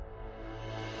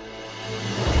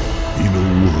In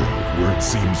a world where it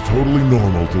seems totally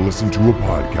normal to listen to a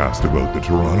podcast about the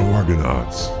Toronto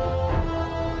Argonauts,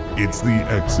 it's the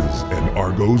X's and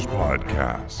Argos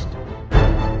podcast.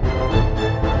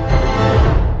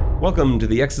 Welcome to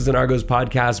the X's and Argos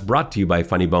podcast, brought to you by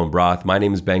Funny Bone Broth. My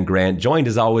name is Ben Grant, joined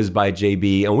as always by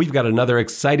JB, and we've got another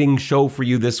exciting show for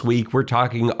you this week. We're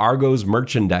talking Argos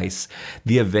merchandise,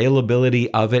 the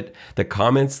availability of it, the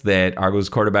comments that Argos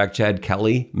quarterback Chad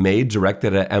Kelly made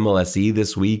directed at MLSE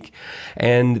this week,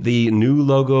 and the new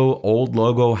logo, old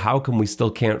logo. How come we still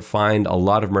can't find a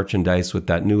lot of merchandise with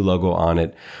that new logo on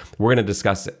it? We're going to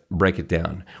discuss it, break it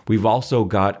down. We've also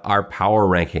got our power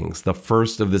rankings, the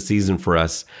first of the season for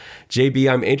us.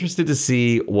 JB, I'm interested to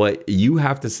see what you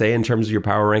have to say in terms of your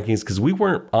power rankings, because we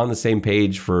weren't on the same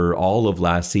page for all of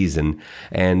last season,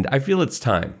 and I feel it's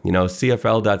time. You know,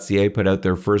 CFL.ca put out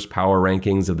their first power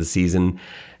rankings of the season.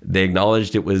 They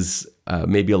acknowledged it was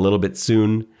maybe a little bit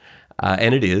soon,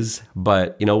 and it is,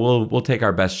 but you know, we'll take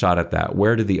our best shot at that.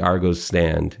 Where do the Argos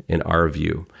stand in our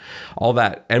view? All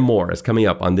that and more is coming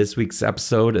up on this week's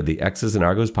episode of the X's and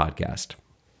Argos podcast.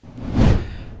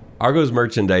 Argos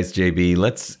merchandise, JB,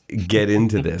 let's get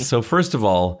into this. So first of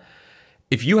all,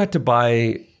 if you had to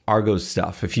buy Argos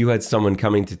stuff, if you had someone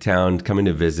coming to town, coming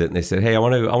to visit, and they said, "Hey, I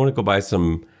want to go buy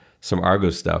some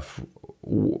Argos stuff,"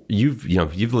 you've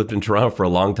lived in Toronto for a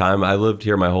long time. I lived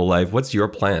here my whole life. What's your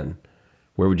plan?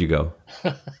 Where would you go?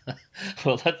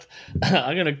 Well,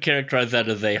 I'm going to characterize that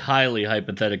as a highly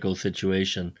hypothetical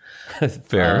situation.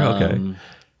 Fair, okay.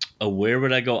 Where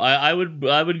would I go? I would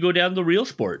go down to Real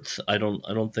Sports. I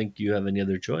don't think you have any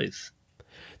other choice.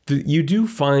 You do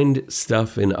find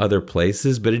stuff in other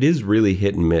places, but it is really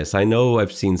hit and miss. I know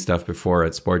I've seen stuff before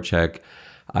at Sport Check.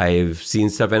 I've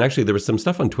seen stuff, and actually there was some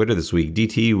stuff on Twitter this week.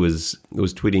 DT was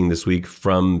tweeting this week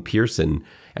from Pearson,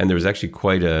 and there was actually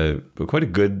quite a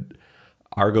good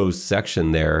Argos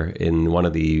section there in one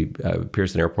of the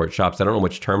Pearson Airport shops. I don't know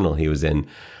which terminal he was in,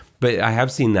 but I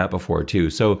have seen that before too.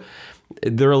 So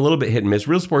they're a little bit hit and miss.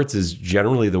 Real Sports is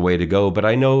generally the way to go, but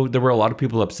I know there were a lot of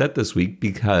people upset this week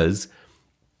because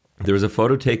there was a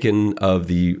photo taken of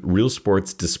the Real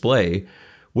Sports display,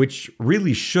 which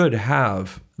really should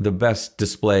have the best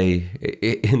display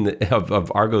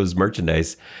of Argos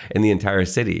merchandise in the entire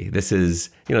city. This is,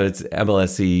 it's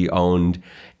MLSE owned.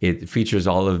 It features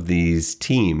all of these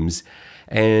teams,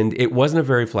 and it wasn't a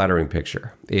very flattering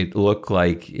picture. It looked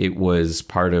like it was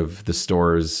part of the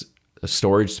store's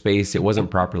storage space. It wasn't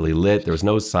properly lit. There was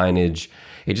no signage.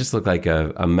 It just looked like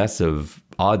a mess of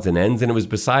odds and ends, and it was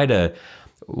beside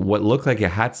what looked like a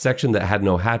hat section that had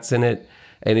no hats in it.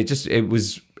 And it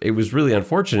was really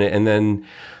unfortunate. And then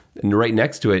right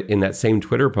next to it in that same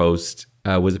Twitter post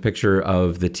was a picture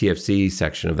of the TFC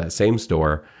section of that same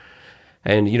store.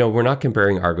 And, we're not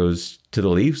comparing Argos to the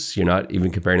Leafs. You're not even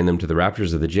comparing them to the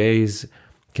Raptors or the Jays.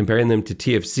 Comparing them to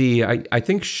TFC, I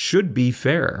think should be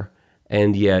fair.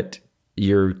 And yet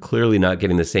you're clearly not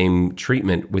getting the same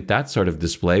treatment with that sort of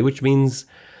display, which means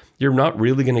you're not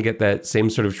really going to get that same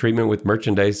sort of treatment with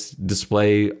merchandise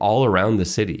display all around the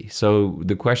city. So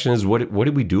the question is, what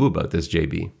do we do about this,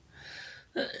 JB?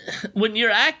 When you're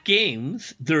at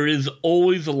games, there is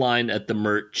always a line at the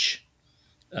merch,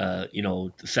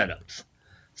 setups.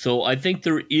 So I think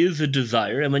there is a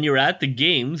desire. And when you're at the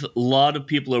games, a lot of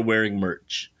people are wearing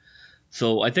merch.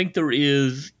 So I think there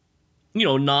is,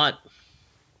 not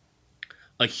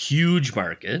a huge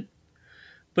market,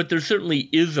 but there certainly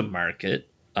is a market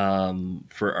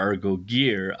for Argo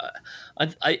gear. I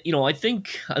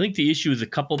think the issue is a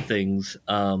couple things.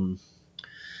 The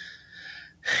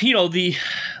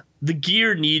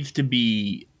gear needs to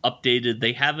be updated.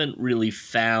 They haven't really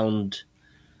found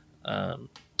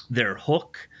their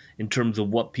hook in terms of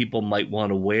what people might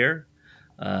want to wear.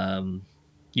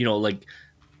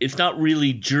 It's not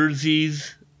really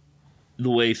jerseys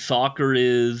the way soccer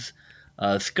is.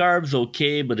 Scarves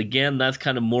okay, but again, that's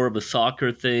kind of more of a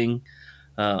soccer thing.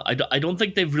 I don't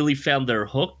think they've really found their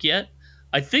hook yet.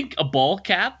 I think a ball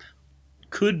cap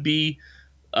could be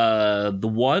the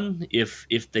one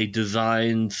if they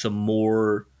design some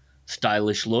more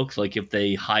stylish looks, like if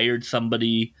they hired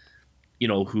somebody,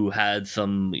 who had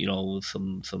some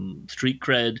street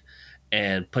cred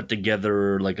and put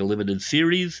together like a limited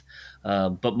series.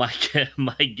 But my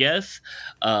guess,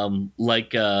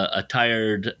 like a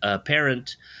tired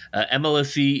parent,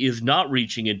 MLSE is not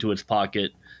reaching into its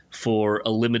pocket for a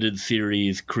limited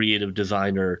series creative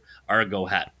designer Argo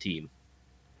hat team.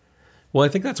 Well, I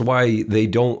think that's why they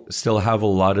don't still have a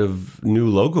lot of new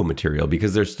logo material,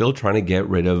 because they're still trying to get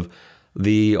rid of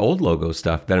the old logo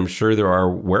stuff that I'm sure there are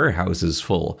warehouses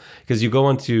full, because you go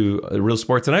onto Real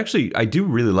Sports, and actually I do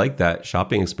really like that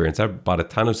shopping experience. I've bought a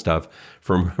ton of stuff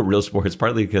from Real Sports,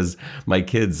 partly because my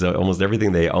kids, almost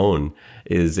everything they own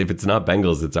is, if it's not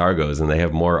Bengals, it's Argos, and they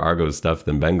have more Argos stuff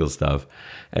than Bengals stuff.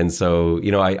 And so,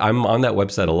 I'm on that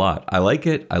website a lot. I like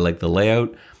it. I like the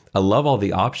layout. I love all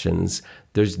the options.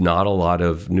 There's not a lot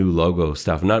of new logo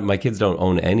stuff. My kids don't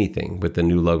own anything with the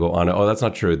new logo on it. Oh, that's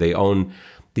not true. They own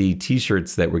the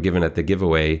T-shirts that were given at the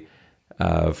giveaway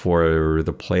for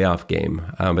the playoff game,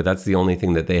 but that's the only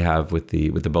thing that they have with the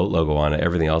boat logo on it.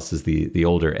 Everything else is the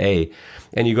older A.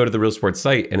 And you go to the Real Sports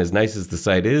site, and as nice as the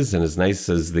site is, and as nice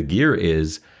as the gear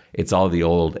is, it's all the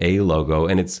old A logo,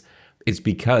 and it's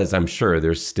because I'm sure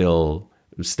there's still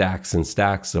stacks and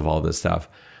stacks of all this stuff.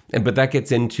 But that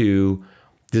gets into,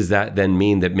 does that then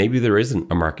mean that maybe there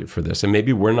isn't a market for this? And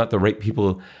maybe we're not the right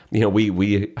people.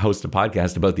 We host a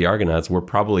podcast about the Argonauts. We're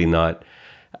probably not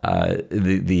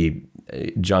the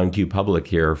John Q. Public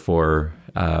here for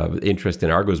interest in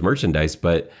Argos merchandise.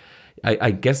 But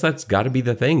I guess that's got to be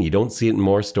the thing. You don't see it in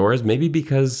more stores, maybe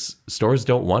because stores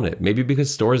don't want it. Maybe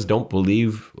because stores don't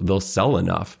believe they'll sell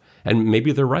enough. And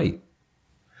maybe they're right.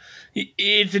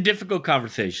 It's a difficult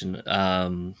conversation.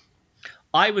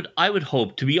 I would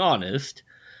hope, to be honest,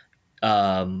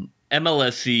 MLSE,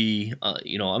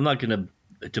 I'm not going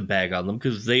to bag on them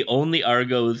because they own the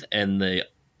Argos, and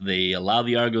they allow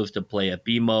the Argos to play at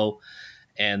BMO,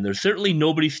 and there's certainly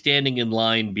nobody standing in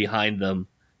line behind them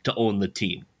to own the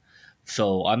team.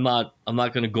 So I'm not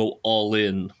going to go all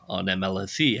in on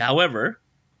MLSE. However,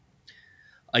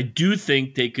 I do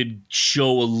think they could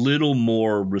show a little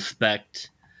more respect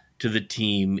to the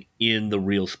team in the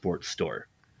Real Sports store.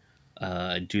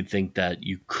 I do think that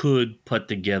you could put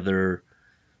together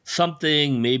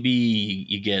something. Maybe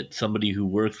you get somebody who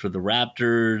works for the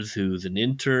Raptors, who's an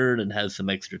intern and has some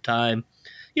extra time.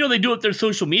 They do it with their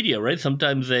social media, right?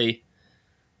 Sometimes they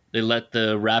let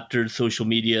the Raptors social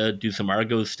media do some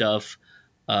Argos stuff.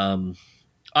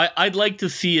 I'd like to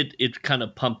see it kind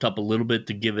of pumped up a little bit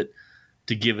to give it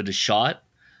a shot.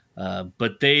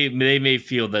 But they may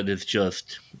feel that it's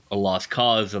just a lost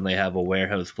cause, and they have a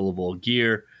warehouse full of old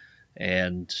gear.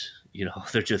 And they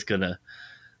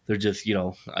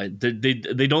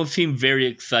don't seem very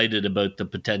excited about the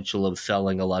potential of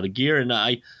selling a lot of gear.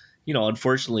 And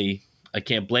unfortunately, I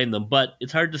can't blame them. But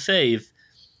it's hard to say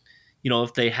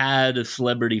if they had a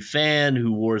celebrity fan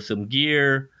who wore some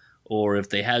gear, or if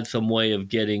they had some way of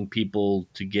getting people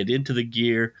to get into the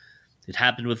gear. It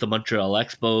happened with the Montreal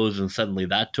Expos, and suddenly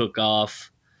that took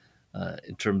off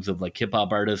in terms of like hip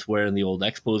hop artists wearing the old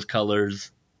Expos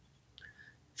colors.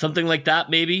 Something like that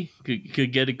maybe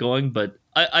could get it going, but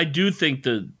I do think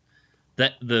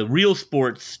that the Real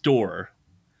Sports store,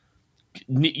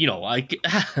 have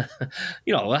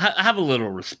a little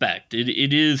respect.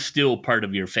 It is still part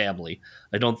of your family.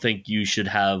 I don't think you should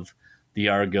have the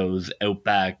Argos out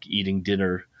back eating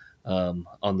dinner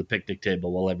on the picnic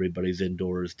table while everybody's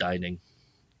indoors dining.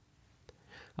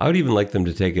 I would even like them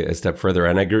to take it a step further,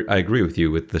 and I agree with you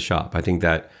with the shop. I think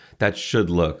that should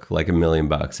look like $1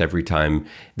 million every time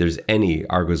there's any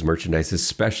Argos merchandise,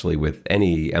 especially with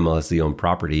any MLSE owned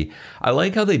property. I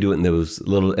like how they do it in the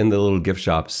little gift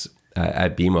shops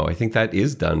at BMO. I think that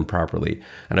is done properly,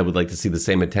 and I would like to see the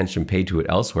same attention paid to it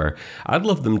elsewhere. I'd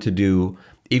love them to do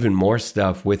even more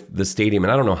stuff with the stadium,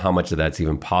 and I don't know how much of that's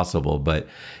even possible, but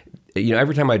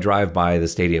every time I drive by the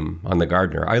stadium on the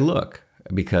Gardner, I look,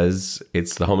 because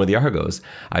it's the home of the Argos.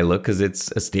 I look because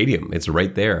it's a stadium. It's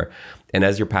right there. And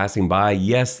as you're passing by,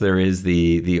 yes, there is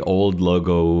the old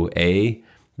logo A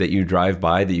that you drive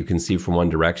by that you can see from one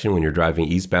direction. When you're driving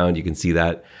eastbound, you can see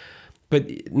that.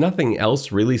 But nothing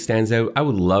else really stands out. I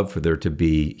would love for there to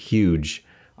be huge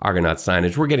Argonaut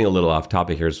signage. We're getting a little off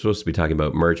topic here. We're supposed to be talking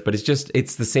about merch, but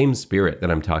it's the same spirit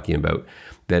that I'm talking about,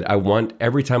 that I want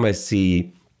every time I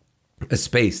see a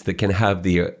space that can have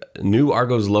the new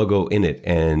Argos logo in it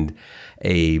and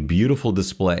a beautiful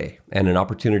display and an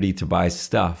opportunity to buy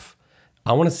stuff,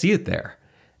 I want to see it there.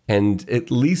 And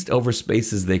at least over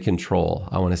spaces they control,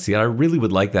 I want to see it. I really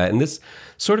would like that. And this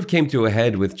sort of came to a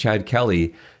head with Chad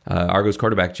Kelly, Argos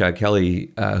quarterback Chad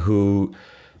Kelly, who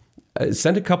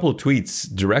sent a couple of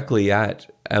tweets directly at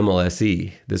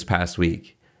MLSE this past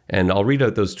week. And I'll read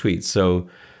out those tweets. So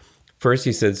first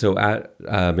he said, at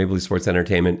Maple Leaf Sports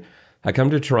Entertainment, I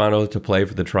come to Toronto to play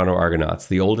for the Toronto Argonauts,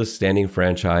 the oldest standing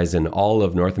franchise in all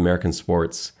of North American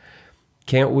sports.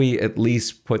 Can't we at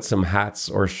least put some hats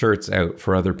or shirts out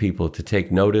for other people to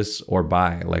take notice or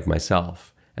buy, like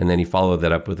myself? And then he followed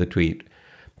that up with a tweet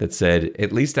that said,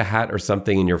 at least a hat or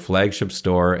something in your flagship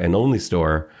store and only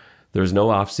store There's no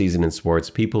off season in sports.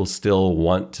 People still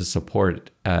want to support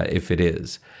if it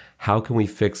is. How can we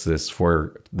fix this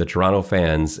for the Toronto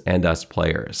fans and us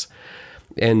players?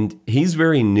 And he's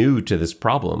very new to this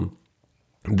problem.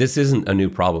 This isn't a new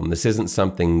problem. This isn't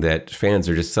something that fans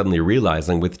are just suddenly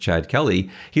realizing with Chad Kelly.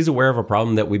 He's aware of a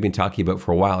problem that we've been talking about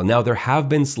for a while. Now, there have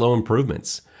been slow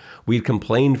improvements. We'd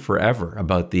complained forever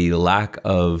about the lack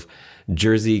of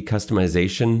jersey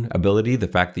customization ability, the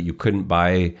fact that you couldn't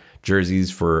buy jerseys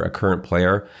for a current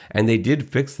player. And they did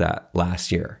fix that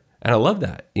last year. And I love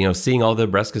that, seeing all the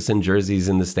Breskison jerseys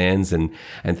in the stands and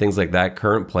things like that,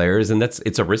 current players. And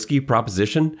it's a risky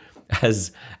proposition.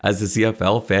 As a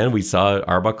CFL fan, we saw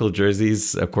Arbuckle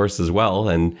jerseys, of course, as well.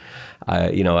 And,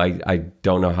 I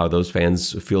don't know how those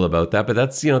fans feel about that, but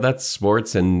that's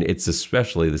sports, and it's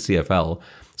especially the CFL.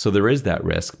 So there is that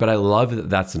risk, but I love that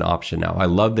that's an option now. I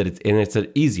love that it's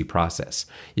an easy process.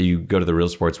 You go to the Real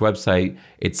Sports website.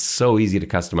 It's so easy to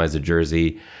customize a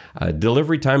jersey.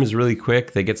 Delivery time is really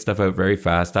quick. They get stuff out very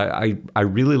fast. I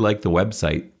really like the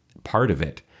website part of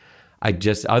it. I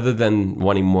just, other than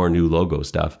wanting more new logo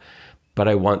stuff, but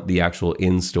I want the actual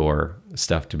in-store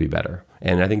stuff to be better.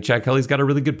 And I think Chad Kelly's got a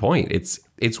really good point.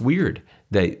 It's weird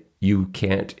that you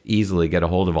can't easily get a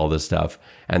hold of all this stuff,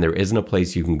 and there isn't a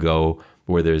place you can go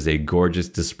where there's a gorgeous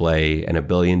display and a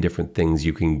billion different things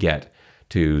you can get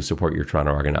to support your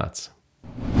Toronto Argonauts.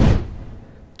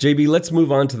 JB, let's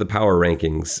move on to the power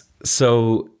rankings.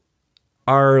 So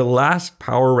our last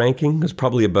power ranking was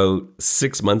probably about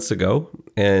 6 months ago,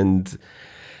 and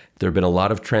there have been a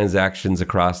lot of transactions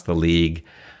across the league.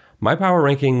 My power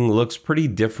ranking looks pretty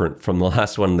different from the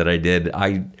last one that I did.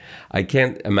 I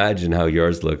can't imagine how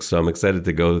yours looks, so I'm excited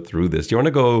to go through this. Do you want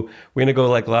to go? We're going to go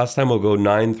like last time. We'll go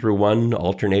 9 through 1,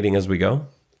 alternating as we go.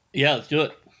 Yeah, let's do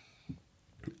it.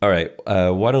 All right.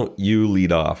 Why don't you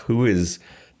lead off? Who is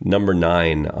number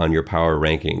 9 on your power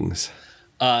rankings?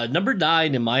 Number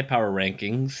 9 in my power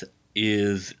rankings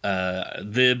is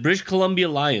the British Columbia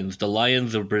Lions, the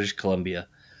Lions of British Columbia.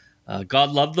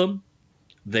 God love them.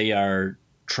 They are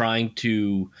trying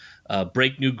to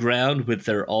break new ground with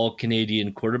their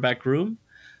all-Canadian quarterback room.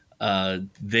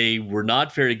 They were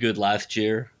not very good last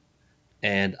year,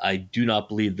 and I do not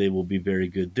believe they will be very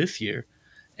good this year.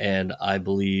 And I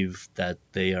believe that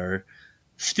they are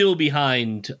still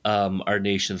behind our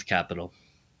nation's capital.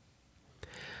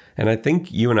 And I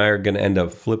think you and I are going to end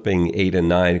up flipping 8 and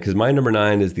 9, because my number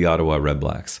 9 is the Ottawa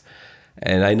Redblacks.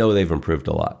 And I know they've improved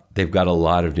a lot. They've got a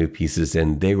lot of new pieces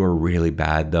in. They were really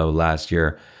bad, though, last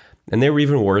year. And they were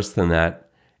even worse than that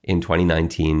in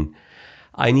 2019.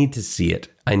 I need to see it.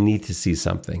 I need to see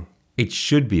something. It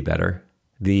should be better.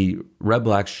 The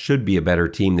Redblacks should be a better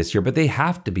team this year, but they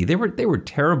have to be. They were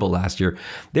terrible last year.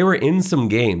 They were in some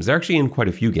games. They're actually in quite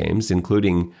a few games,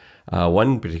 including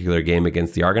one particular game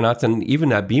against the Argonauts. And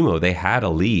even at BMO, they had a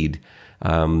lead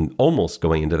almost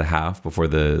going into the half before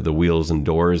the wheels and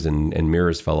doors and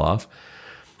mirrors fell off.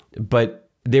 But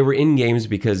they were in games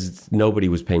because nobody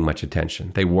was paying much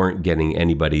attention. They weren't getting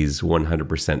anybody's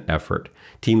 100% effort.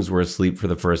 Teams were asleep for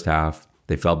the first half.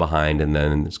 They fell behind and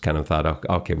then just kind of thought,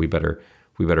 okay, we better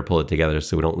pull it together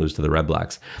so we don't lose to the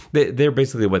Redblacks. They're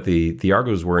basically what the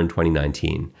Argos were in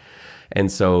 2019.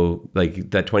 And so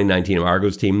like that 2019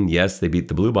 Argos team, yes, they beat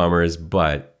the Blue Bombers,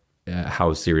 but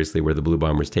how seriously were the Blue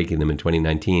Bombers taking them in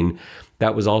 2019?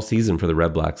 That was all season for the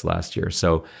Redblacks last year.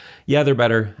 So yeah, they're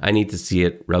better. I need to see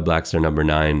it. Redblacks are number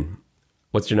 9.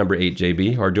 What's your number 8,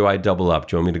 JB? Or do I double up?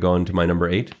 Do you want me to go into my number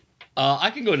 8?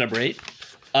 I can go number 8.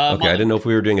 Okay, I didn't know if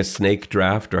we were doing a snake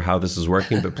draft or how this is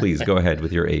working, but please go ahead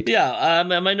with your 8. Yeah,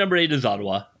 my number 8 is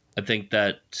Ottawa. I think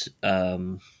that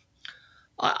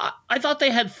I thought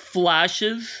they had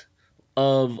flashes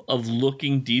of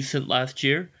looking decent last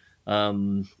year.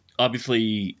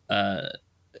 Obviously,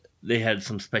 they had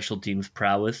some special teams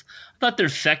prowess. I thought their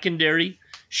secondary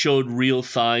showed real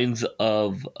signs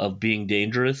of being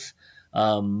dangerous.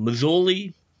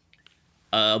 Mazzoli,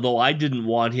 though I didn't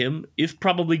want him, is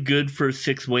probably good for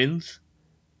 6 wins.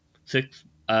 6,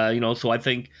 so I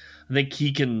think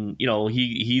he can,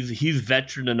 he's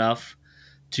veteran enough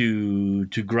to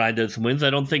grind out some wins.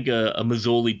 I don't think a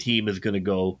Mazzoli team is going to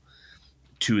go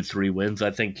 2 or 3 wins.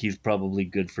 I think he's probably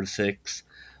good for 6.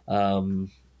 I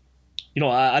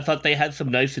thought they had some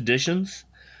nice additions.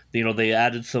 They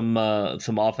added some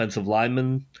offensive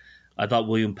linemen. I thought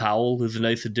William Powell is a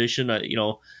nice addition.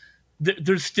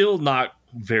 They're still not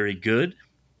very good,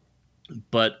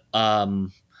 but I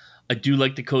do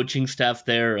like the coaching staff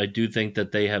there. I do think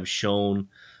that they have shown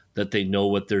that they know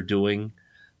what they're doing.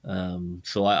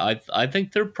 So I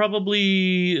think they're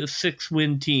probably a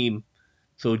 6-win team,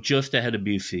 so just ahead of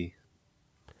BC.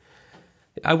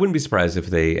 I wouldn't be surprised if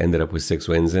they ended up with 6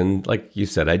 wins. And like you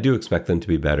said, I do expect them to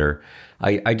be better.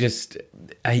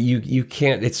 You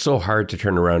can't, it's so hard to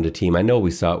turn around a team. I know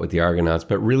we saw it with the Argonauts,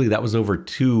 but really that was over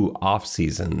 2 off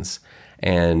seasons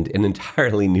and an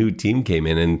entirely new team came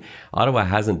in, and Ottawa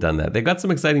hasn't done that. They've got some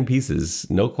exciting pieces,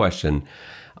 no question.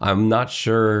 I'm not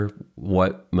sure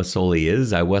what Masoli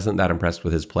is. I wasn't that impressed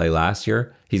with his play last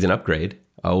year. He's an upgrade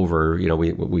over,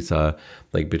 we saw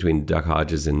like between Duck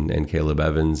Hodges and Caleb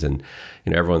Evans and,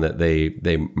 everyone that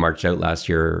they marched out last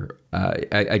year.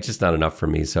 I just not enough for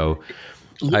me. So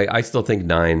I still think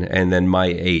 9. And then my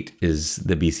 8 is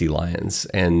the BC Lions.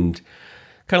 And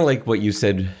kind of like what you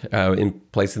said, in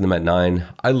placing them at 9,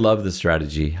 I love the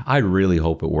strategy. I really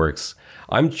hope it works.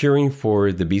 I'm cheering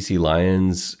for the BC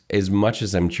Lions as much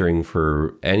as I'm cheering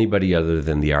for anybody other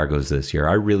than the Argos this year.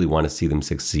 I really want to see them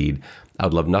succeed. I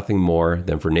would love nothing more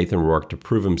than for Nathan Rourke to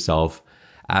prove himself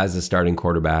as a starting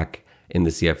quarterback in the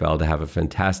CFL, to have a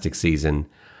fantastic season.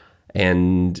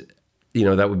 And,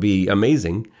 that would be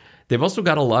amazing. They've also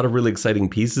got a lot of really exciting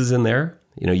pieces in there.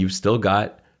 You've still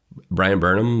got Brian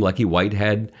Burnham, Lucky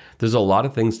Whitehead. There's a lot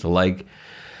of things to like.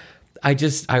 I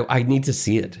need to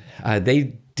see it.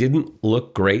 They didn't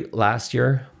look great last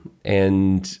year,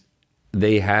 and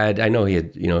I know he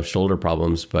had, shoulder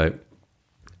problems, but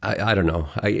I don't know.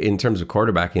 In terms of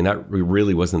quarterbacking, that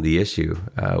really wasn't the issue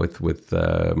with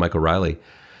Michael Riley.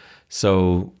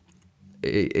 So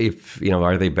if,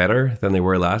 are they better than they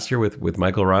were last year with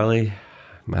Michael Riley?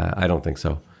 I don't think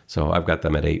so. So I've got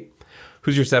them at 8.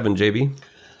 Who's your 7, JB?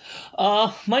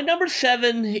 My number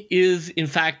 7 is, in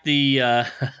fact, the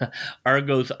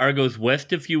Argos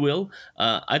West, if you will.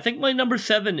 I think my number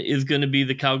 7 is going to be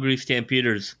the Calgary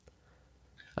Stampeders.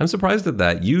 I'm surprised at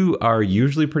that. You are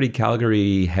usually pretty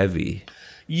Calgary heavy.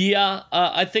 Yeah,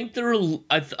 I think they're.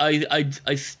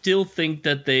 I still think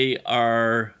that they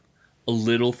are a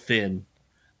little thin.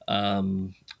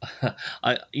 They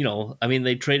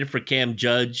traded for Cam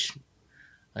Judge.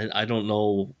 I don't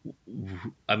know.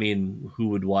 Who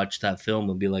would watch that film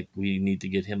and be like, we need to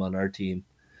get him on our team?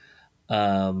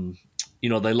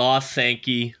 They lost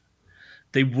Sankey.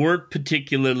 They weren't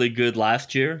particularly good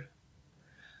last year.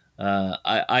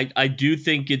 I do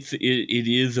think it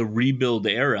is a rebuild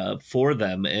era for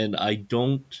them, and I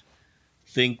don't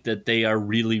think that they are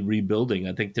really rebuilding.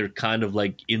 I think they're kind of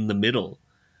like in the middle.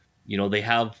 They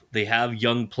have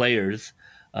young players.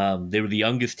 They were the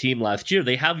youngest team last year.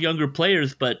 They have younger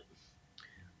players, but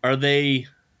are they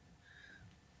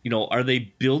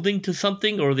building to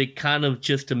something, or are they kind of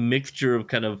just a mixture of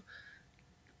kind of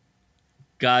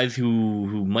guys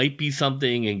who might be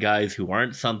something and guys who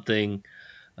aren't something?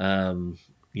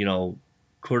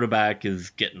 Quarterback is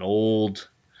getting old.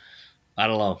 I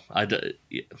don't know.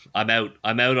 I'm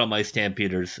out on my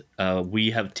Stampeders.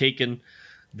 We have taken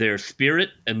their spirit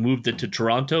and moved it to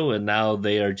Toronto, and now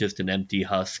they are just an empty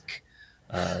husk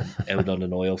out on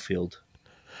an oil field.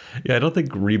 Yeah, I don't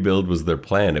think rebuild was their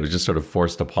plan. It was just sort of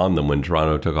forced upon them when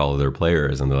Toronto took all of their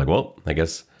players, and they're like, well, I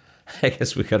guess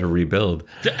we got to rebuild.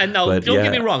 And now, don't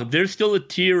get me wrong, they're still a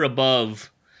tier above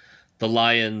the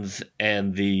Lions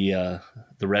and the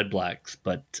Red Blacks,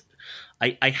 but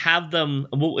I have them,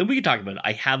 and we can talk about it,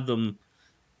 I have them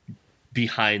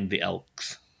behind the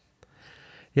Elks.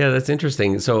 Yeah, that's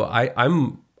interesting. So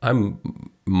I'm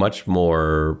much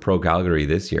more pro Calgary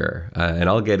this year, and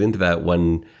I'll get into that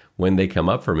when they come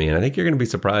up for me. And I think you're going to be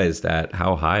surprised at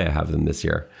how high I have them this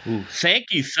year.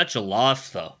 Sankey's such a loss,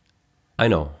 though. I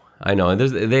know, and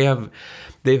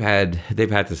they've had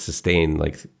to sustain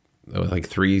like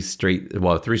 3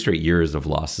 straight years of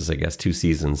losses. I guess 2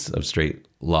 seasons of straight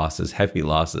losses, heavy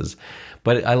losses.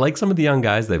 But I like some of the young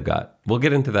guys they've got. We'll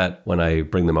get into that when I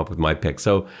bring them up with my pick.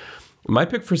 So my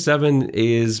pick for 7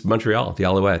 is Montreal, the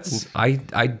Alouettes.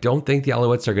 I don't think the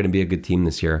Alouettes are going to be a good team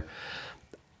this year.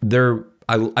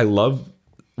 I love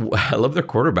their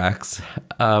quarterbacks.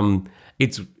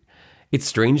 It's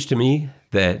strange to me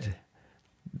that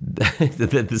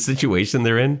the situation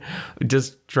they're in,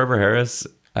 just Trevor Harris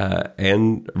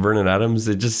and Vernon Adams,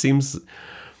 it just seems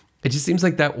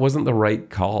like that wasn't the right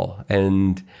call.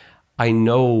 And I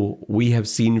know we have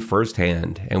seen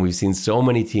firsthand, and we've seen so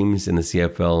many teams in the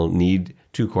CFL need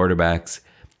 2 quarterbacks.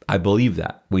 I believe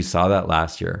that. We saw that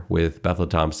last year with Bethel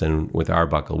Thompson, with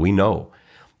Arbuckle. We know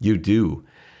you do.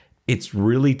 It's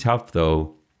really tough,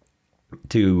 though,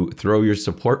 to throw your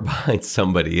support behind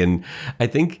somebody. And I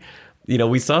think,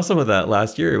 we saw some of that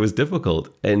last year. It was difficult.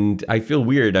 And I feel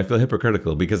weird. I feel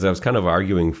hypocritical because I was kind of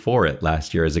arguing for it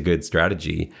last year as a good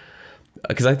strategy.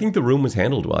 Because I think the room was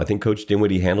handled well. I think Coach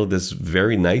Dinwiddie handled this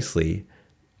very nicely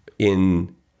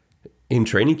in in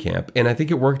training camp. And I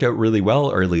think it worked out really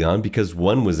well early on because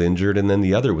one was injured and then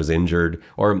the other was injured.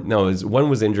 Or no, one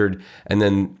was injured and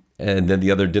then the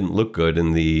other didn't look good,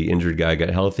 and the injured guy got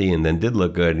healthy and then did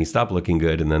look good, and he stopped looking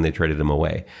good, and then they traded him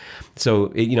away. So,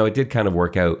 it did kind of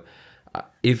work out.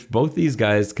 If both these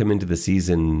guys come into the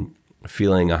season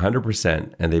feeling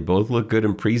 100% and they both look good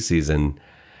in preseason,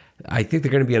 I think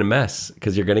they're going to be in a mess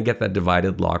because you're going to get that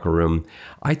divided locker room.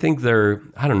 I think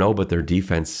I don't know about their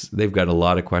defense. They've got a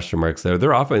lot of question marks there.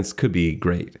 Their offense could be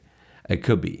great. It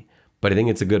could be. But I think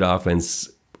it's a good offense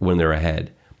when they're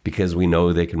ahead because we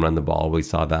know they can run the ball. We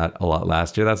saw that a lot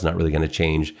last year. That's not really going to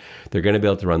change. They're going to be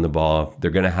able to run the ball. They're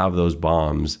going to have those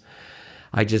bombs.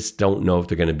 I just don't know if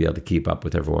they're going to be able to keep up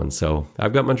with everyone. So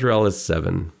I've got Montreal as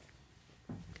 7.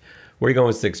 Where are you going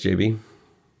with 6, JB?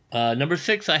 Number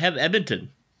 6, I have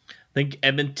Edmonton. I think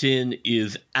Edmonton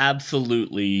is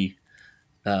absolutely,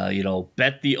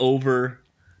 bet the over.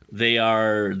 They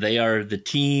are the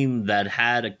team that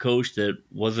had a coach that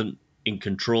wasn't in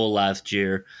control last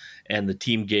year, and the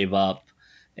team gave up,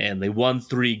 and they won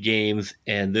 3 games,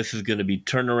 and this is going to be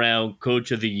turnaround,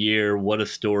 coach of the year. What a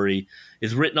story.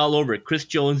 Is written all over it. Chris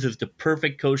Jones is the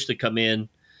perfect coach to come in.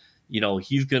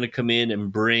 He's going to come in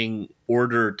and bring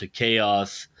order to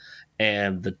chaos,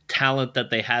 and the talent that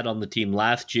they had on the team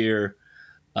last year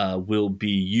will be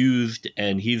used,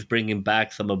 and he's bringing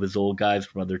back some of his old guys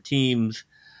from other teams.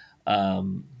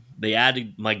 They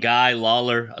added my guy,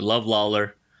 Lawler. I love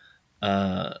Lawler.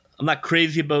 I'm not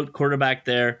crazy about quarterback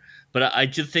there, but I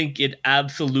just think it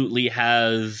absolutely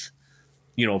has,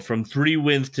 from 3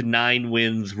 wins to 9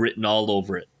 wins written all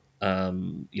over it.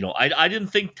 I didn't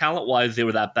think talent-wise they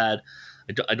were that bad.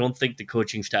 I don't think the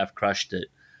coaching staff crushed it.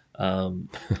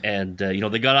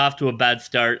 They got off to a bad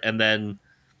start, and then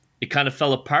it kind of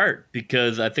fell apart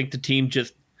because I think the team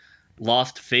just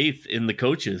lost faith in the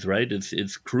coaches, right?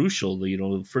 It's crucial.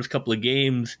 The first couple of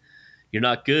games, you're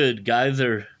not good. Guys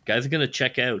are going to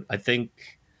check out. I think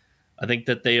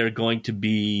that they are going to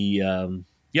be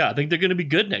I think they're going to be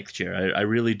good next year. I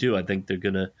really do. I think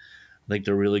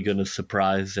they're really going to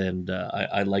surprise, and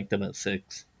I like them at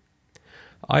 6.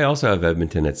 I also have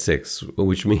Edmonton at 6,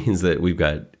 which means that we've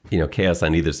got chaos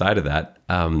on either side of that,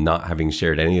 not having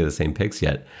shared any of the same picks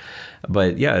yet.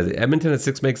 But yeah, Edmonton at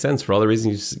 6 makes sense for all the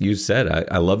reasons you said.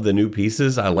 I love the new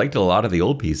pieces. I liked a lot of the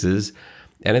old pieces,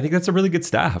 and I think that's a really good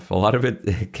staff. A lot of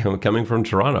it coming from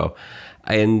Toronto,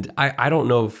 and I don't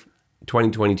know if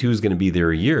 2022 is going to be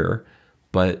their year,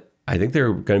 but I think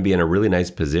they're going to be in a really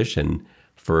nice position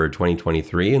for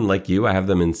 2023. And like you, I have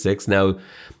them in 6. Now,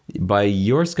 by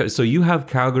your so you have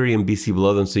Calgary and BC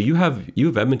below them. So you have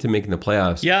Edmonton making the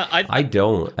playoffs. Yeah, I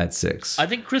don't at 6. I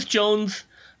think Chris Jones,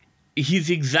 he's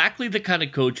exactly the kind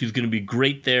of coach who's going to be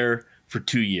great there for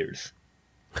 2 years.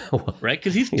 Right?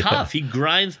 Because he's tough. Yeah. He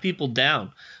grinds people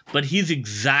down. But he's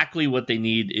exactly what they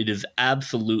need. It is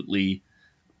absolutely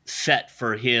set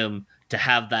for him to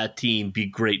have that team be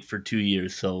great for 2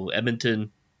 years. So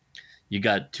Edmonton, you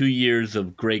got 2 years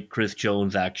of great Chris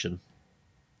Jones action.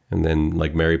 And then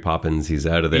like Mary Poppins, he's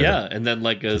out of there. Yeah, and then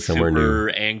like a super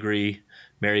angry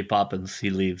Mary Poppins, he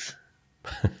leaves.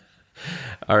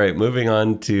 All right, moving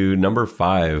on to number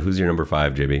 5. Who's your number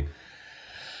 5, JB?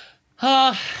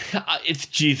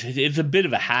 It's a bit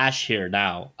of a hash here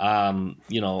now.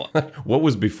 What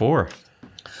was before?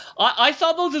 I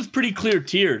saw those as pretty clear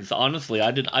tiers. Honestly,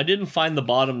 I didn't find the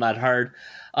bottom that hard.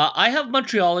 I have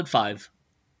Montreal at 5.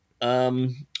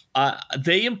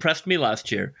 They impressed me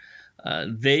last year.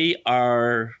 They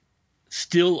are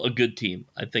still a good team.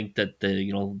 I think that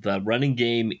the running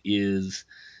game is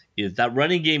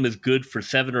good for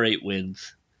 7 or 8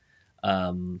 wins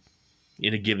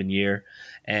in a given year,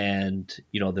 and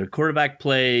their quarterback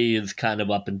play is kind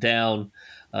of up and down.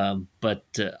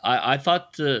 But I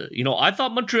thought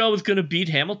Montreal was going to beat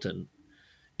Hamilton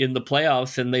in the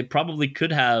playoffs, and they probably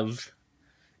could have,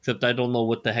 except I don't know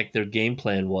what the heck their game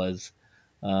plan was.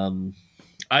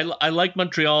 I like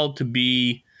Montreal to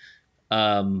be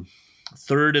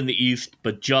 3rd in the East,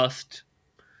 but just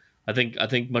I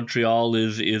think Montreal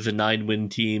is a 9-win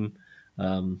team.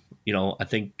 I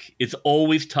think it's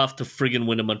always tough to friggin'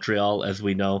 win in Montreal, as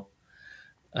we know.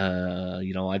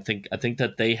 I think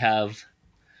that they have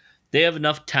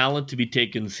enough talent to be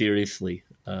taken seriously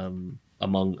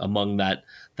among that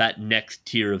next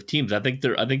tier of teams. I think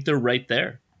they're right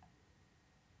there.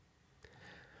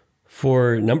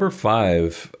 For number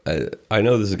 5, I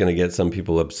know this is going to get some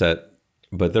people upset,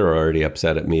 but they're already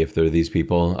upset at me if they're these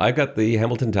people. I've got the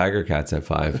Hamilton Tiger Cats at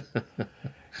 5.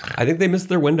 I think they missed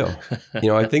their window.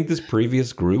 I think this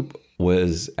previous group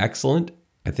was excellent.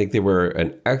 I think they were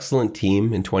an excellent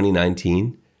team in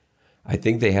 2019. I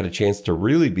think they had a chance to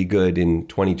really be good in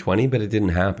 2020, but it didn't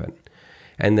happen.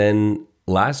 And then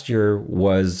last year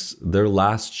was their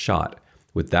last shot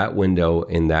with that window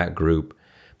in that group,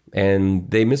 and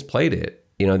they misplayed it.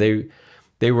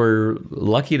 They were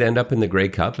lucky to end up in the Grey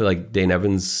Cup. Like Dane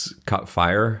Evans caught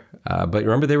fire, but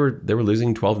remember they were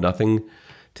losing 12-0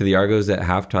 to the Argos at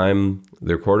halftime.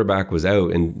 Their quarterback was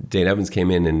out, and Dane Evans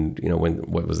came in and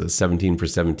what was it, 17 for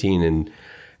 17,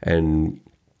 and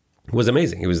was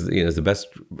amazing. It was the best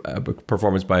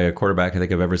performance by a quarterback I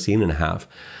think I've ever seen in a half.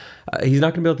 He's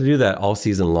not going to be able to do that all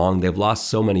season long. They've lost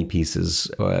so many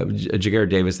pieces. Jagger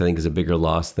Davis, I think, is a bigger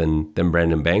loss than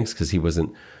Brandon Banks because he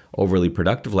wasn't overly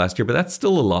productive last year, but that's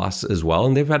still a loss as well.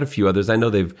 And they've had a few others. I know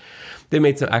they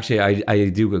made some. Actually, I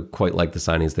do quite like the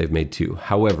signings they've made too.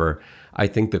 However, I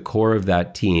think the core of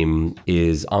that team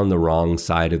is on the wrong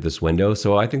side of this window.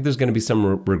 So I think there's going to be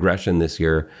some regression this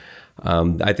year.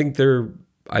 I think they're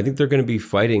going to be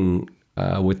fighting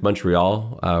with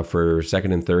Montreal for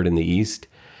second and third in the East.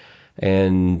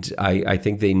 And I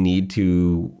think they need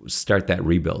to start that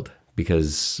rebuild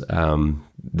because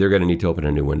they're going to need to open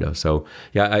a new window. So,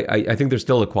 yeah, I think they're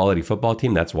still a quality football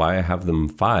team. That's why I have them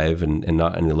 5 and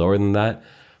not any lower than that.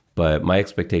 But my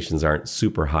expectations aren't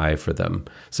super high for them.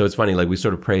 So it's funny, like we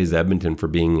sort of praise Edmonton for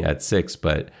being at 6,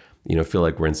 but feel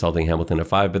like we're insulting Hamilton at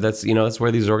 5. But that's that's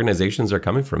where these organizations are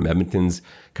coming from. Edmonton's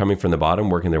coming from the bottom,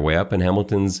 working their way up, and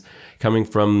Hamilton's coming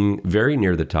from very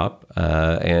near the top,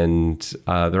 and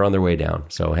they're on their way down.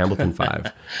 So Hamilton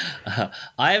 5.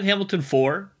 I have Hamilton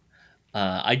 4.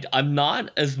 I'm not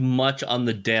as much on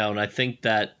the down. I think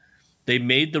that they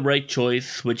made the right choice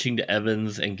switching to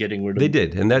Evans and getting rid of. They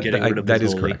did, and that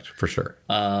is correct for sure.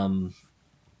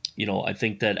 I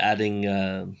think that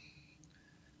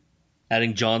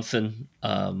adding Johnson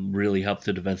really helped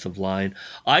the defensive line.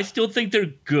 I still think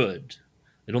they're good.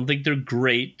 I don't think they're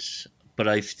great, but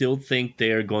I still think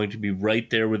they are going to be right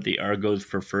there with the Argos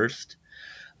for first.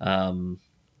 I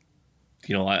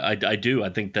do. I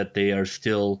think that they are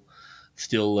still,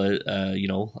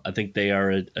 I think they are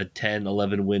a 10,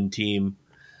 11 win team.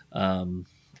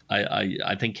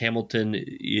 I think Hamilton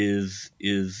is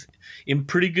in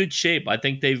pretty good shape. I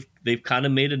think they've kind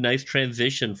of made a nice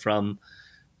transition from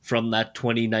that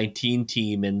 2019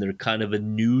 team, and they're kind of a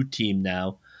new team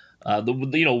now.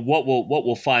 What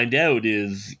we'll find out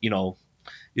is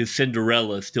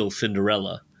Cinderella still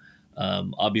Cinderella?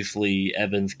 Obviously,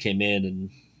 Evans came in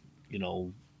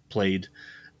and played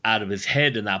out of his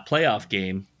head in that playoff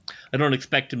game. I don't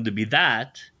expect him to be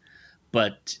that,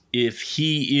 but if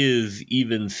he is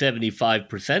even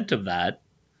 75% of that,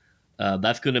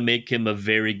 that's going to make him a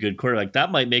very good quarterback.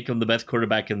 That might make him the best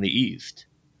quarterback in the East.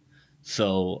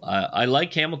 So I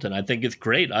like Hamilton. I think it's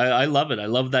great. I love it. I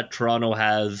love that Toronto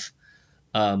has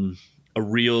a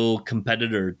real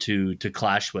competitor to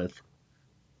clash with.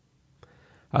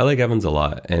 I like Evans a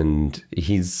lot, and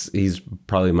he's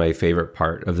probably my favorite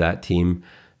part of that team.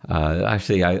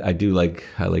 Actually, I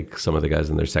like some of the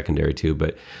guys in their secondary too,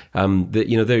 but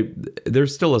they're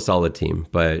still a solid team.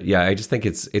 But yeah, I just think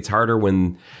it's harder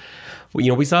when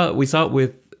we saw it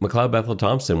with McLeod Bethel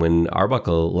Thompson when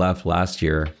Arbuckle left last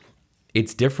year.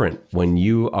 It's different when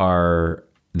you are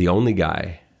the only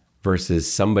guy versus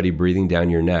somebody breathing down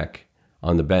your neck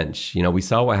on the bench. We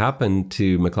saw what happened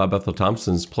to McLeod Bethel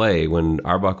Thompson's play when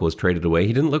Arbuckle was traded away.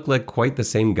 He didn't look like quite the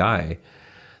same guy.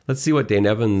 Let's see what Dane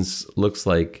Evans looks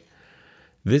like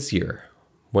this year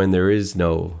when there is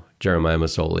no Jeremiah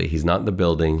Masoli. He's not in the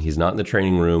building. He's not in the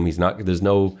training room. There's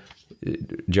no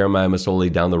Jeremiah Masoli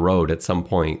down the road at some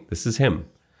point. This is him.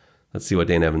 Let's see what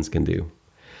Dane Evans can do.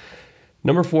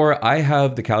 Number 4, I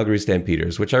have the Calgary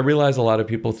Stampeders, which I realize a lot of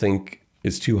people think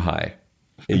is too high.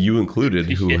 You included,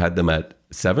 who had them at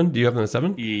 7. Do you have them at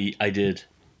 7? I did.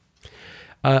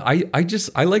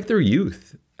 I like their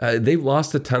youth. They've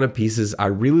lost a ton of pieces. I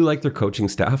really like their coaching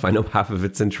staff. I know half of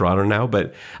it's in Toronto now,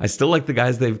 but I still like the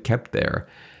guys they've kept there.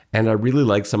 And I really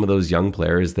like some of those young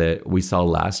players that we saw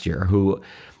last year who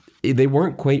they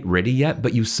weren't quite ready yet,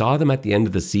 but you saw them at the end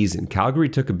of the season. Calgary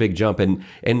took a big jump. And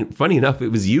funny enough, it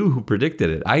was you who predicted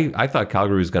it. I thought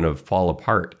Calgary was going to fall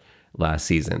apart last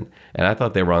season, and I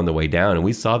thought they were on the way down, and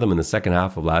we saw them in the second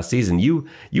half of last season. You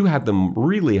had them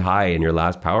really high in your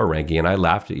last power ranking, and I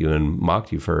laughed at you and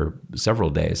mocked you for several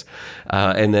days,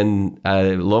 and then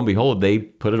lo and behold, they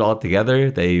put it all together.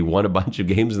 They won a bunch of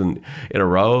games in a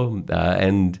row,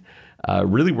 and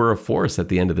really were a force at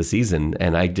the end of the season,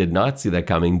 and I did not see that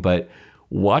coming. But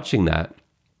watching that,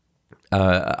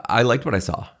 I liked what I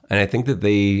saw, and I think that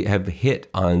they have hit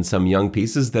on some young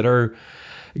pieces that are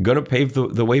going to pave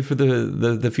the way for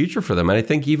the future for them. And I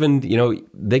think even,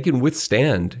 they can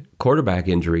withstand quarterback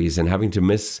injuries and having to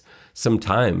miss some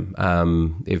time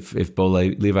if Bo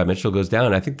Levi Mitchell goes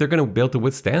down. I think they're going to be able to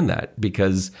withstand that,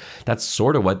 because that's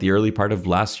sort of what the early part of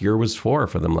last year was for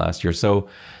them last year. So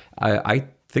I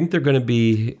think they're going to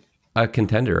be a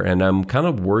contender, and I'm kind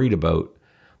of worried about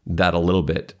that a little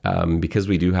bit because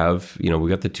we do have, we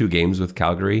got the 2 games with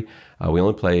Calgary. We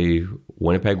only play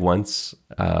Winnipeg once,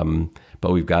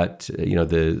 but we've got,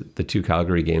 the 2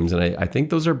 Calgary games. And I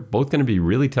think those are both going to be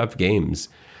really tough games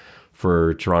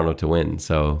for Toronto to win.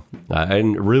 So,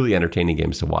 and really entertaining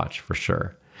games to watch for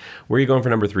sure. Where are you going for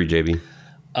number 3, JB?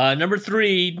 Number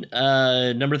three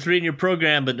in your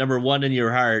program, but number 1 in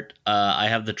your heart. I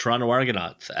have the Toronto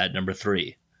Argonauts at number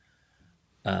 3.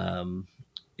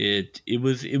 It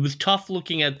was tough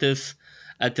looking at this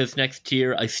next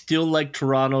tier. I still like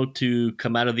Toronto to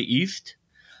come out of the East.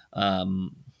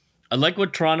 I like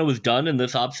what Toronto has done in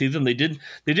this offseason. They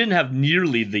didn't have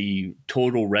nearly the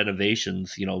total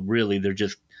renovations. Really, they're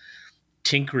just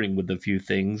tinkering with a few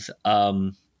things.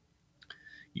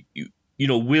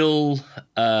 Will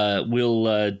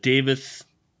Davis,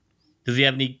 does he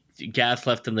have any gas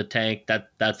left in the tank?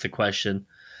 That's the question.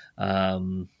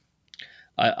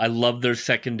 I love their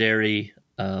secondary.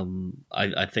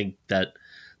 I think that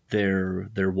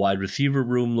their wide receiver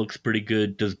room looks pretty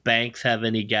good. Does Banks have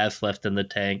any gas left in the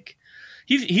tank?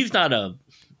 He's not a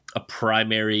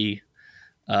primary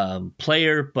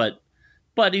player, but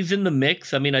he's in the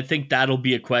mix. I mean, I think that'll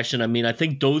be a question. I mean, I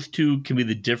think those two can be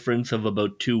the difference of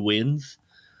about 2 wins.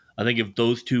 I think if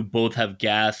those two both have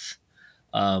gas,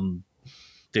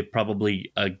 they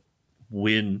probably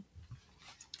win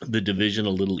the division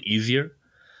a little easier.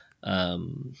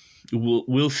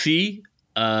 We'll see.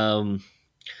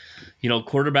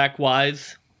 Quarterback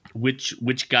wise,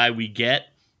 which guy we get.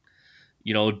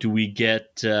 Do we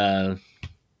get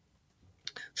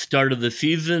start of the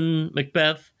season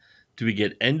Macbeth? Do we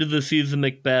get end of the season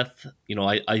Macbeth?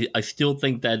 I still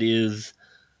think that is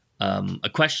a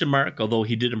question mark, although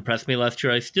he did impress me last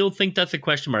year. I still think that's a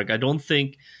question mark. I don't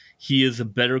think he is a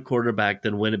better quarterback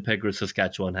than Winnipeg or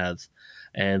Saskatchewan has.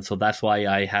 And so that's why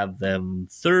I have them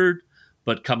 3rd,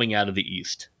 but coming out of the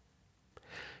East.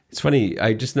 It's funny.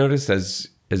 I just noticed as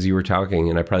you were talking,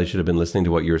 and I probably should have been listening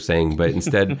to what you were saying, but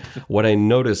instead what I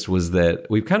noticed was that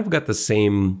we've kind of got the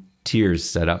same tiers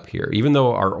set up here, even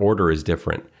though our order is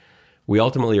different. We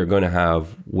ultimately are going to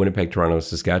have Winnipeg, Toronto,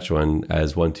 Saskatchewan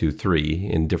as 1, 2, 3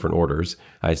 in different orders.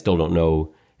 I still don't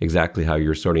know exactly how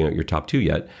you're sorting out your top 2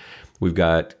 yet. We've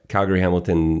got Calgary,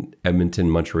 Hamilton, Edmonton,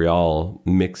 Montreal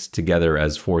mixed together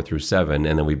as 4 through 7,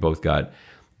 and then we both got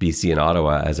BC and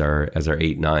Ottawa as our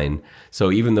 8, 9.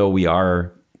 So even though we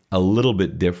are a little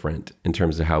bit different in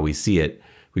terms of how we see it,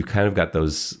 we've kind of got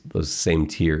those same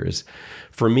tiers.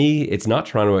 For me, it's not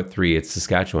Toronto at 3, it's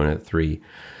Saskatchewan at 3.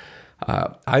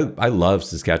 I love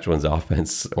Saskatchewan's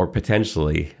offense, or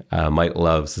potentially might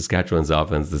love Saskatchewan's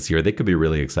offense this year. They could be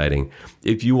really exciting.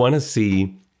 If you want to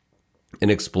see an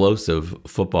explosive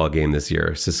football game this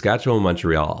year,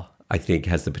 Saskatchewan-Montreal, I think,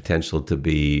 has the potential to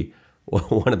be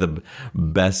one of the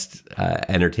best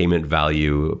entertainment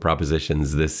value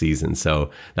propositions this season.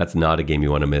 So that's not a game you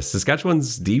want to miss.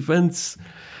 Saskatchewan's defense,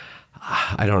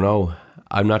 I don't know.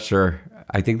 I'm not sure.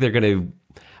 I think they're going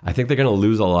to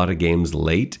lose a lot of games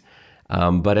late.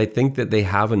 But I think that they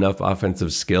have enough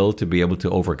offensive skill to be able to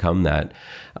overcome that.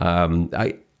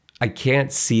 I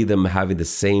can't see them having the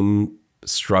same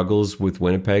struggles with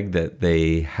Winnipeg that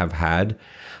they have had,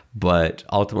 but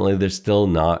ultimately they're still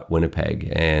not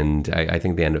Winnipeg. And I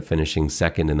think they end up finishing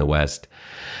 2nd in the West.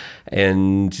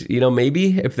 And,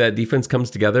 maybe if that defense comes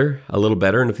together a little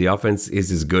better and if the offense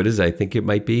is as good as I think it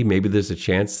might be, maybe there's a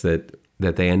chance that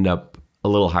they end up a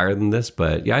little higher than this.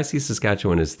 But yeah, I see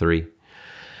Saskatchewan as 3.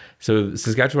 So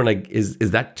Saskatchewan, is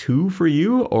that 2 for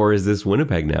you, or is this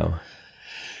Winnipeg now?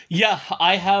 Yeah,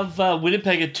 I have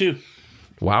Winnipeg at 2.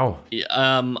 Wow.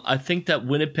 I think that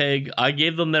Winnipeg, I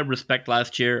gave them their respect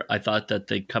last year. I thought that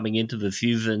they coming into the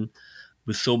season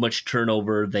with so much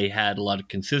turnover, they had a lot of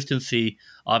consistency.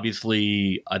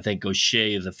 Obviously, I think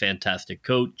O'Shea is a fantastic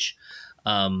coach.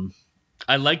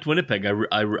 I liked Winnipeg.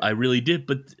 I really did.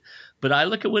 But I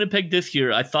look at Winnipeg this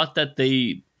year. I thought that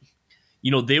they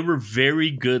were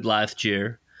very good last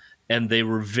year, and they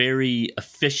were very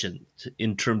efficient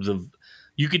in terms of,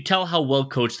 you could tell how well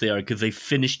coached they are because they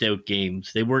finished out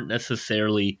games. They weren't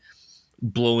necessarily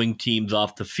blowing teams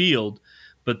off the field,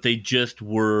 but they just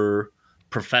were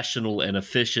professional and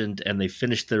efficient, and they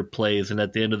finished their plays. And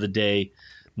at the end of the day,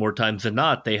 more times than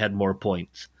not, they had more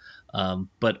points.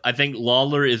 But I think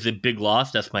Lawler is a big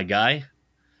loss. That's my guy.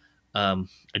 I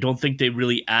don't think they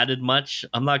really added much.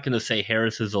 I'm not going to say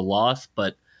Harris is a loss,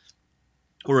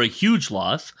 or a huge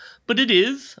loss, but it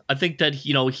is. I think that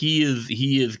he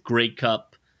is Grey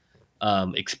Cup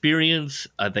experience.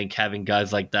 I think having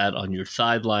guys like that on your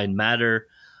sideline matter.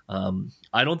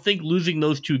 I don't think losing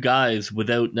those two guys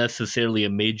without necessarily a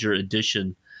major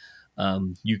addition,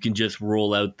 you can just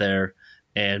roll out there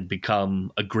and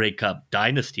become a Grey Cup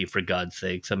dynasty, for God's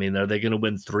sakes. I mean, are they going to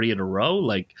win 3 in a row?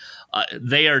 Like,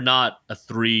 they are not a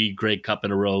 3 Grey Cup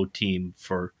in a row team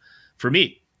for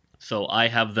me. So I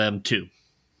have them 2.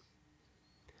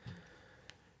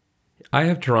 I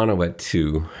have Toronto at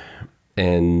 2,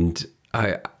 and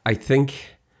I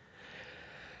think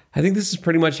this is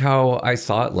pretty much how I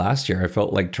saw it last year. I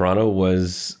felt like Toronto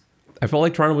was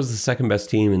the second best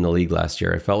team in the league last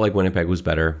year. I felt like Winnipeg was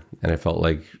better, and I felt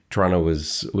like Toronto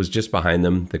was just behind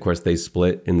them. Of course, they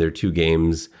split in their 2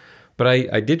 games, but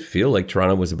I did feel like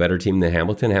Toronto was a better team than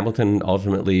Hamilton. Hamilton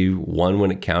ultimately won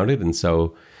when it counted, and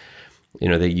so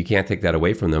that you can't take that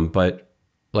away from them. But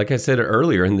like I said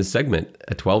earlier in this segment,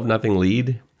 a 12-0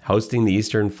 lead, hosting the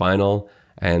Eastern Final,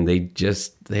 and they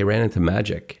ran into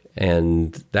magic,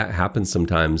 and that happens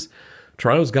sometimes.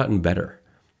 Toronto's gotten better.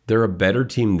 They're a better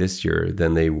team this year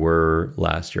than they were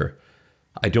last year.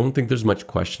 I don't think there's much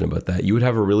question about that. You would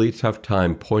have a really tough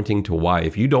time pointing to why.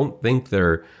 If you don't think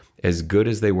they're as good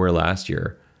as they were last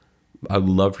year, I would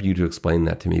love for you to explain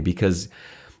that to me, because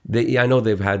I know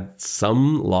they've had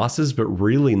some losses, but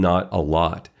really not a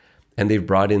lot. And they've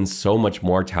brought in so much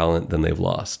more talent than they've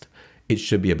lost. It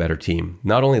should be a better team.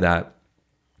 Not only that,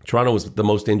 Toronto was the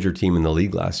most injured team in the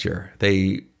league last year.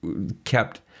 They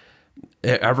kept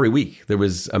every week there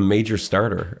was a major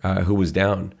starter who was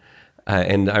down.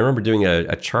 And I remember doing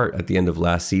a chart at the end of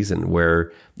last season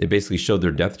where it basically showed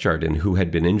their depth chart and who had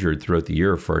been injured throughout the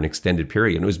year for an extended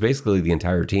period. And it was basically the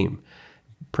entire team.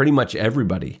 Pretty much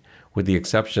everybody, with the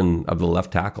exception of the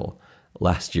left tackle,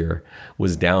 last year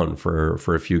was down for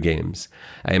a few games.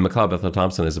 And McLeod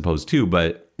Bethel-Thompson is opposed too,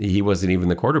 but he wasn't even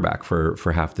the quarterback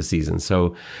for half the season.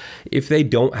 So if they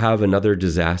don't have another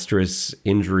disastrous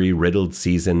injury-riddled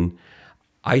season,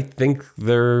 I think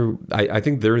they're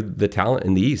the talent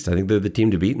in the East. I think they're the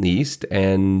team to beat in the East,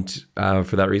 and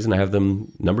for that reason, I have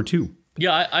them number 2.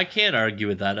 Yeah, I can't argue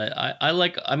with that.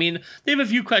 I mean, they have a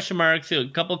few question marks, a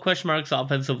couple of question marks,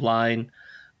 offensive line.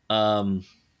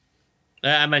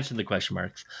 I mentioned the question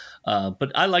marks,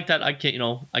 but I like that. I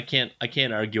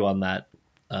can't argue on that.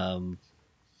 I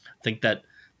think that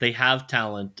they have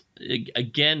talent.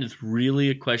 Again, it's really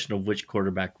a question of which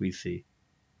quarterback we see.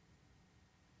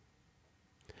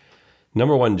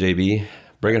 Number 1, JB,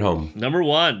 bring it home. Number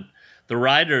 1, the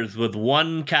Riders with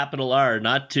 1 capital R,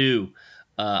 not 2.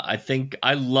 I think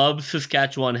I love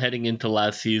Saskatchewan heading into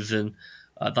last season.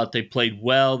 I thought they played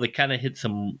well. They kind of hit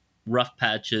some rough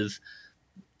patches.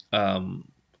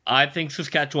 I think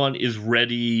Saskatchewan is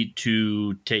ready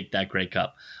to take that Grey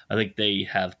Cup. I think they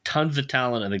have tons of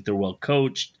talent. I think they're well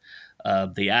coached.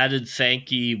 They added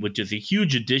Sankey, which is a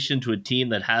huge addition to a team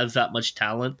that has that much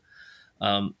talent.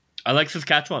 I like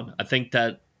Saskatchewan. I think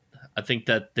that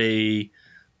they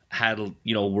had a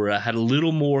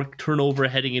little more turnover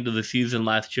heading into the season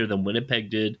last year than Winnipeg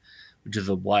did, which is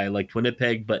why I liked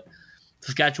Winnipeg. But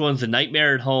Saskatchewan's a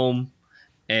nightmare at home,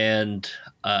 and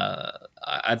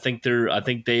I think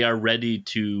they are ready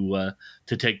to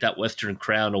take that Western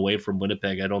Crown away from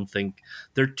Winnipeg. I don't think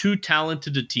they're too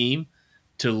talented a team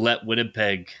to let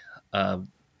Winnipeg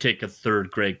take a 3rd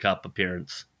Grey Cup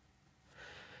appearance.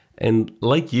 And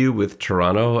like you with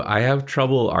Toronto, I have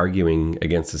trouble arguing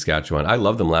against Saskatchewan. I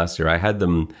loved them last year. I had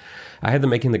them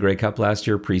making the Grey Cup last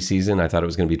year preseason. I thought it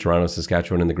was going to be Toronto,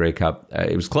 Saskatchewan in the Grey Cup.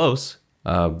 It was close.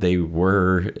 They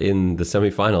were in the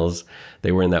semifinals.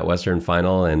 They were in that Western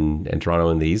final and Toronto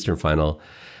in the Eastern final.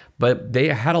 But they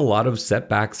had a lot of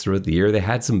setbacks throughout the year. They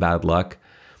had some bad luck.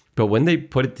 But when they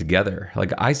put it together,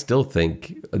 like, I still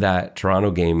think that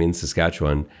Toronto game in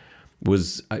Saskatchewan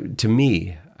was, to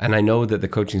me, and I know that the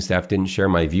coaching staff didn't share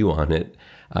my view on it,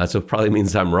 so it probably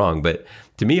means I'm wrong. But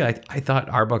to me, I thought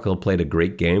Arbuckle played a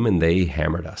great game, and they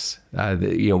hammered us.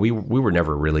 We were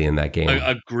never really in that game.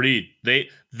 Agreed. I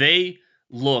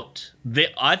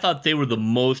thought they were the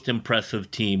most impressive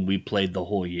team we played the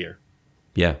whole year.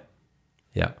 Yeah.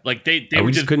 Like they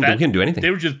we just couldn't do anything.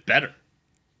 They were just better.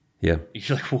 Yeah.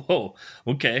 You're like, whoa,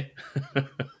 okay.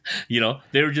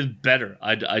 They were just better.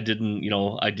 I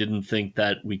didn't think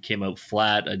that we came out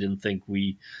flat. I didn't think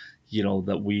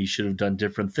that we should have done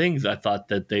different things. I thought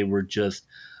that they were just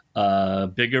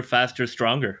bigger, faster,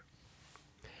 stronger.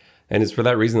 And it's for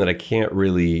that reason that I can't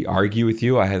really argue with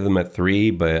you. I have them at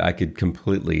 3, but I could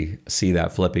completely see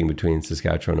that flipping between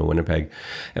Saskatchewan and Winnipeg.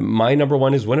 And my number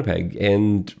 1 is Winnipeg.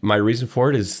 And my reason for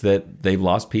it is that they've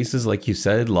lost pieces, like you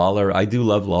said. Lawler, I do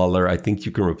love Lawler. I think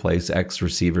you can replace X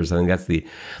receivers. I think that's the,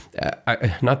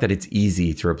 not that it's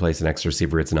easy to replace an X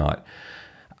receiver, it's not.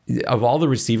 Of all the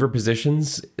receiver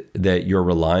positions that you're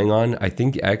relying on, I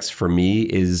think X for me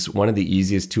is one of the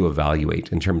easiest to evaluate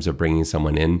in terms of bringing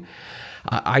someone in.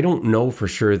 I don't know for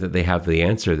sure that they have the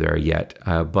answer there yet,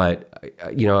 but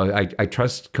I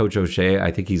trust Coach O'Shea. I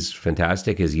think he's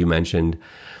fantastic, as you mentioned.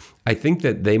 I think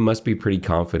that they must be pretty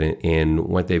confident in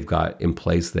what they've got in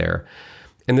place there.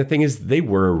 And the thing is, they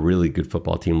were a really good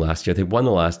football team last year. They won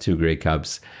the last 2 Grey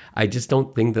Cups. I just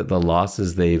don't think that the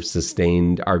losses they've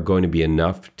sustained are going to be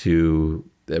enough to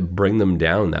bring them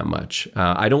down that much.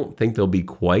 I don't think they'll be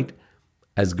quite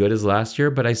as good as last year,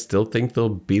 but I still think they'll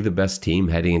be the best team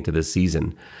heading into the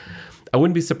season. I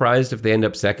wouldn't be surprised if they end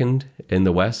up second in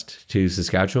the West to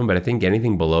Saskatchewan, but I think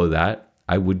anything below that,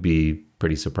 I would be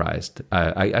pretty surprised.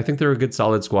 I think they're a good,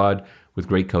 solid squad with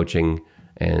great coaching,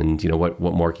 and what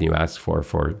more can you ask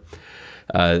for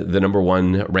the number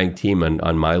 1 ranked team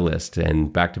on my list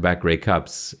and back-to-back Grey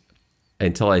Cups?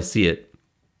 Until I see it,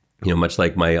 much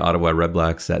like my Ottawa Red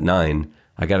Blacks at 9,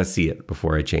 I got to see it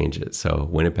before I change it. So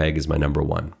Winnipeg is my number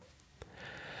 1.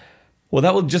 Well,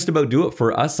 that will just about do it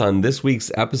for us on this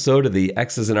week's episode of the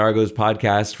X's and Argos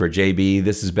podcast. For JB,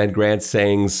 this is Ben Grant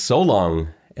saying so long,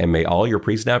 and may all your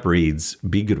pre-snap reads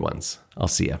be good ones. I'll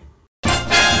see you.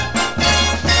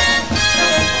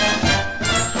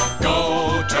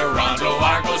 Go, Toronto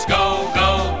Argos, go,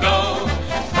 go, go.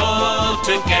 Pull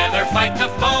together, fight the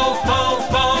foe.